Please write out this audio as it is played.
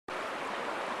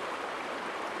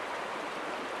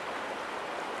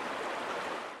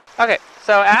Okay,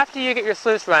 so after you get your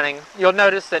sluice running, you'll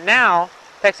notice that now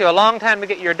it takes you a long time to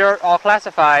get your dirt all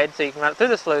classified so you can run it through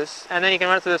the sluice, and then you can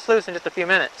run it through the sluice in just a few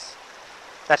minutes.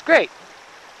 That's great.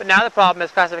 But now the problem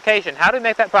is classification. How do we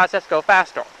make that process go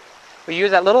faster? We use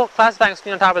that little classifying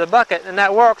screen on top of the bucket, and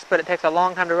that works, but it takes a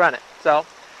long time to run it. So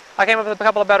I came up with a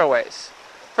couple of better ways.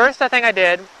 First thing I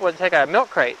did was take a milk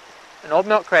crate, an old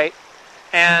milk crate,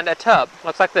 and a tub.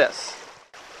 Looks like this.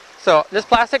 So this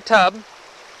plastic tub,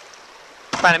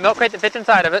 find a milk crate that fits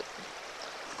inside of it,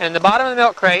 and in the bottom of the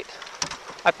milk crate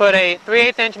I put a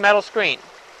 3/8 inch metal screen.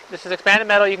 This is expanded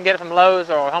metal. You can get it from Lowe's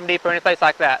or Home Depot or any place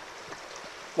like that.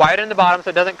 Wire it in the bottom so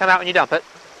it doesn't come out when you dump it.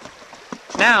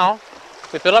 Now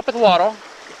we fill it up with water.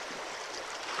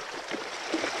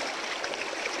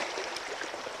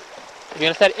 If you're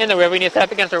going to set it in the river, you need to set it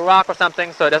up against a rock or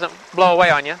something so it doesn't blow away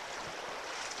on you.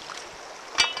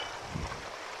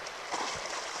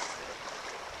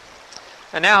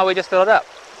 And now we just fill it up.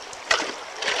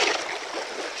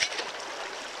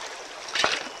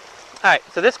 Alright,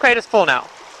 so this crate is full now.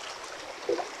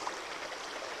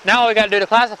 Now all we got to do to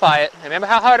classify it, remember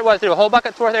how hard it was to do a whole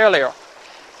bucket's worth earlier.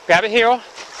 Grab it here,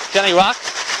 gently rock,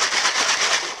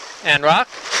 and rock,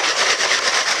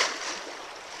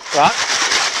 rock,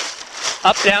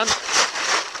 up, down.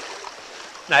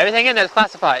 Now everything in there is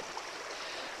classified.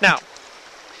 Now,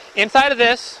 inside of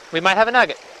this, we might have a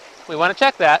nugget. We want to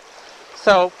check that.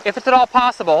 So, if it's at all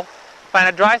possible, find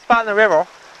a dry spot in the river,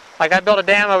 like I built a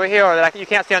dam over here that you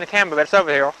can't see on the camera, but it's over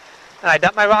here, and I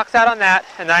dump my rocks out on that,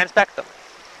 and then I inspect them.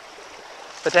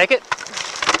 So take it,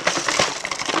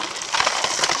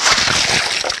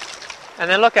 and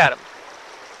then look at them.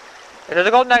 If there's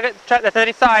a gold nugget that's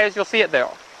any size, you'll see it there.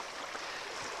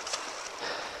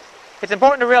 It's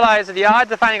important to realize that the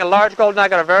odds of finding a large gold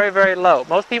nugget are very, very low.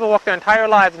 Most people work their entire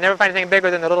lives and never find anything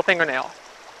bigger than their little fingernail.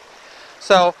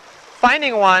 So,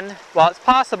 finding one, while it's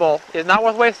possible, is not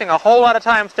worth wasting a whole lot of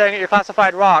time staring at your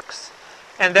classified rocks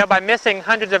and thereby missing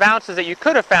hundreds of ounces that you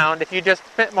could have found if you just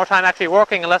spent more time actually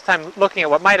working and less time looking at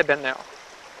what might have been there.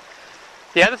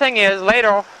 The other thing is,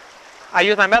 later, I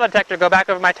use my metal detector to go back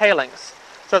over my tailings.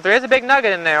 So if there is a big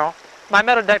nugget in there, my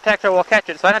metal detector will catch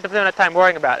it, so I don't have to spend enough time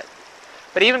worrying about it.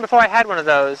 But even before I had one of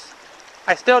those,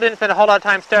 I still didn't spend a whole lot of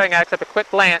time staring at it except a quick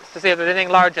glance to see if there's anything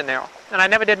large in there. And I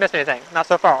never did miss anything, not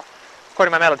so far,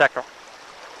 according to my metal detector.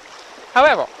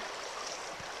 However,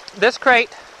 this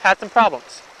crate had some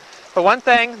problems. For one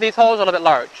thing, these holes are a little bit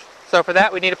large. So for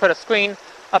that, we need to put a screen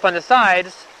up on the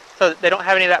sides so that they don't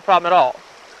have any of that problem at all.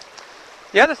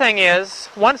 The other thing is,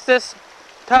 once this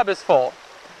tub is full,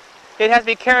 it has to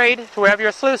be carried to wherever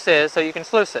your sluice is so you can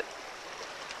sluice it.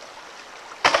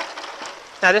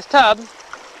 Now this tub,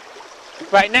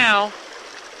 right now,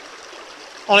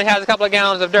 only has a couple of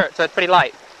gallons of dirt, so it's pretty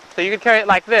light. So you could carry it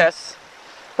like this,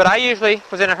 but I usually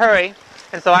was in a hurry,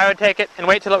 and so I would take it and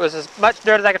wait till it was as much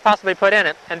dirt as I could possibly put in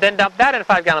it, and then dump that in a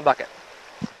 5-gallon bucket.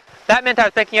 That meant I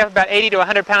was picking up about 80 to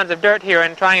 100 pounds of dirt here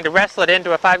and trying to wrestle it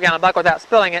into a 5-gallon bucket without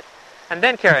spilling it, and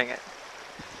then carrying it.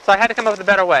 So I had to come up with a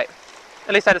better way.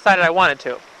 At least I decided I wanted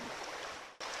to.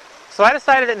 So I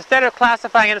decided that instead of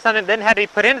classifying into something that didn't have to be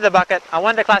put into the bucket, I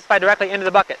wanted to classify directly into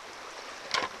the bucket.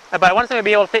 But I wanted something to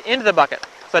be able to fit into the bucket.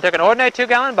 So I took an ordinary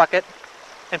 2-gallon bucket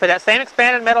and put that same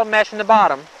expanded metal mesh in the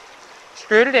bottom,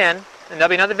 screwed it in, and there'll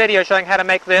be another video showing how to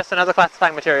make this and other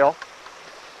classifying material.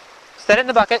 Set it in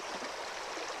the bucket,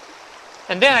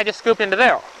 and then I just scooped into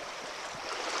there.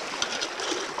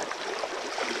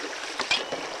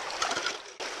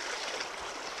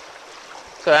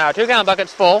 So now our 2-gallon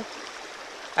bucket's full,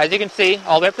 as you can see,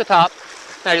 all the way up to the top.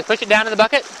 Now just push it down in the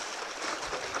bucket,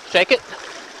 shake it,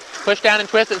 push down and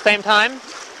twist at the same time.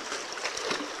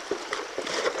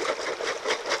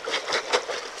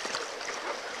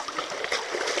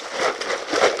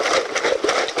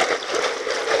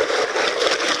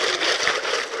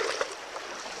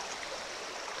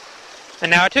 And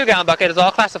now our 2-gallon bucket is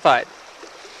all classified.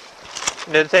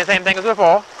 Do the same thing as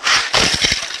before.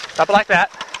 Dump it like that.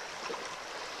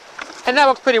 And that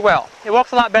works pretty well. It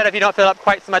works a lot better if you don't fill it up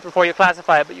quite so much before you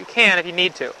classify it, but you can if you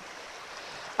need to.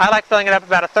 I like filling it up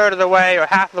about a third of the way or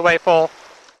half of the way full,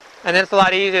 and then it's a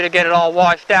lot easier to get it all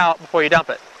washed out before you dump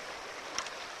it.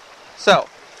 So,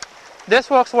 this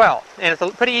works well, and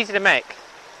it's pretty easy to make.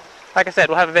 Like I said,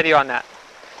 we'll have a video on that.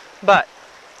 But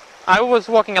I was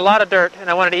working a lot of dirt, and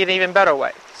I wanted to eat an even better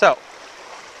way. So,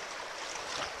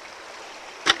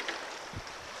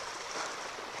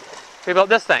 we built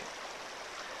this thing.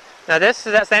 Now this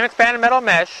is that same expanded metal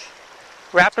mesh,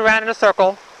 wrapped around in a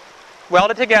circle,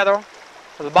 welded together,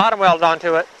 with the bottom welded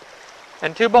onto it,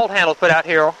 and 2 bolt handles put out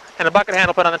here, and a bucket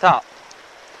handle put on the top.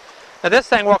 Now this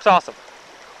thing works awesome.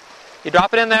 You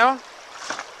drop it in there,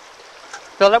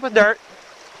 fill it up with dirt,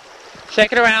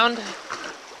 shake it around.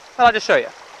 Well, I'll just show you.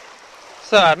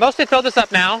 So I mostly filled this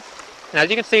up now, and as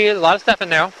you can see, there's a lot of stuff in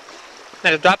there. Now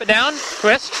just drop it down,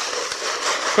 twist,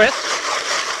 twist,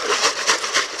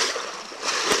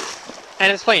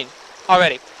 and it's clean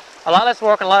already. A lot less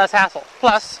work and a lot less hassle.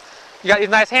 Plus, you got these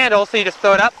nice handles, so you just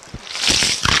throw it up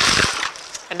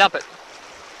and dump it.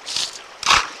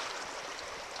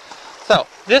 So,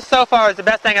 this so far is the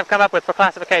best thing I've come up with for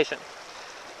classification.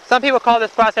 Some people call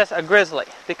this process a grizzly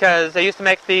because they used to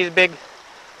make these big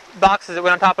boxes that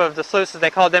went on top of the sluices. They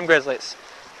called them grizzlies.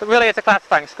 But really it's a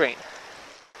classifying screen.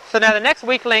 So now the next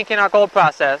weak link in our gold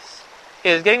process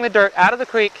is getting the dirt out of the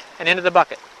creek and into the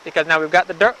bucket. Because now we've got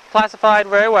the dirt classified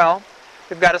very well.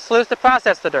 We've got a sluice to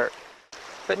process the dirt.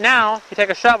 But now you take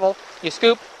a shovel, you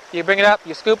scoop, you bring it up,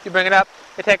 you scoop, you bring it up.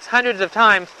 It takes hundreds of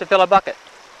times to fill a bucket.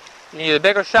 You need a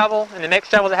bigger shovel, and the next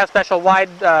shovels that have special wide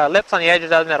lips on the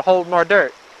edges of them that hold more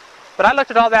dirt. But I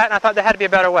looked at all that and I thought there had to be a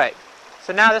better way.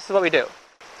 So now this is what we do.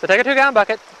 So take a 2-gallon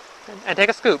bucket and take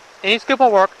a scoop. Any scoop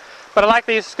will work, but I like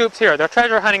these scoops here. They're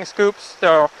treasure hunting scoops.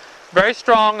 They're very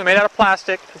strong. They're made out of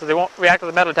plastic, so they won't react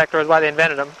with a metal detector, is why they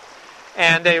invented them.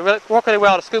 And they work really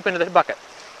well to scoop into the bucket.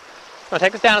 I'm going to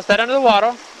take this down and set it under the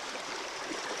water.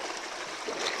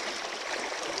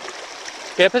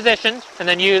 Get it positioned, and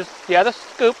then use the other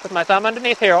scoop with my thumb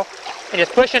underneath here, and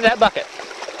just push into that bucket.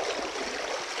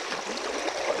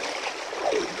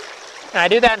 And I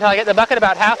do that until I get the bucket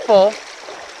about half full,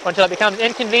 or until it becomes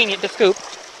inconvenient to scoop.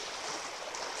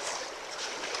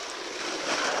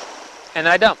 And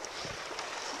then I dump.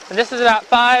 And this is about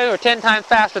 5 or 10 times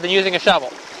faster than using a shovel.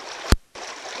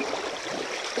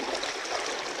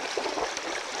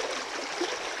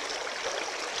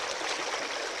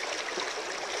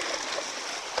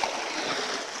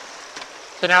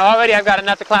 So now already I've got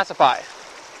enough to classify.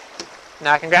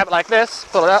 Now I can grab it like this,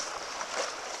 pull it up.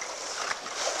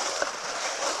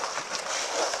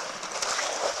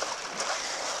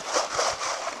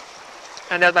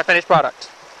 And there's my finished product.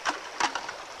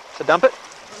 So dump it.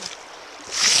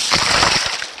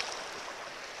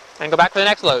 And go back for the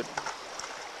next load.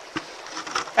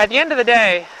 At the end of the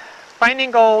day,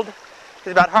 finding gold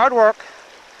is about hard work,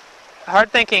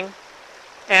 hard thinking,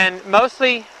 and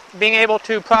mostly being able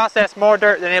to process more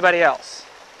dirt than anybody else.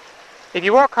 If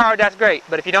you work hard, that's great,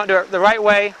 but if you don't do it the right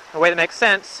way, a way that makes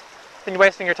sense, then you're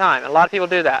wasting your time. And a lot of people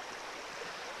do that.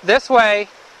 This way,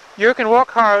 you can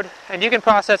work hard and you can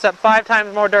process up 5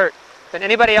 times more dirt than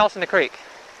anybody else in the creek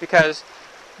because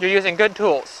you're using good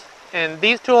tools. And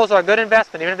these tools are a good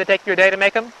investment, even if they take you a day to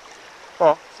make them,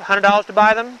 or $100 to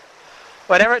buy them.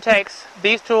 Whatever it takes,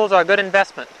 these tools are a good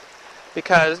investment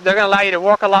because they're going to allow you to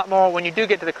work a lot more when you do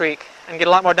get to the creek and get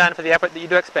a lot more done for the effort that you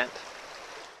do expend.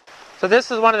 So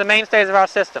this is one of the mainstays of our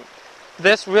system.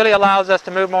 This really allows us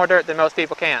to move more dirt than most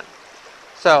people can.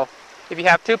 So if you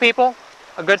have 2 people,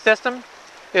 a good system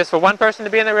is for one person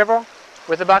to be in the river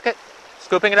with a bucket,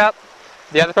 scooping it up,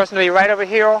 the other person to be right over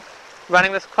here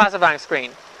running this classifying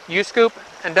screen. You scoop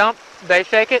and dump, they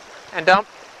shake it and dump,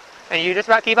 and you just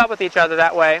about keep up with each other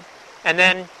that way. And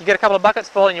then you get a couple of buckets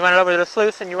full and you run it over to the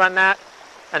sluice and you run that,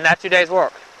 and that's your day's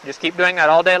work. You just keep doing that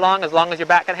all day long as your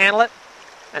back can handle it,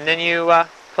 and then you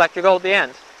collect your gold at the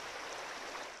end.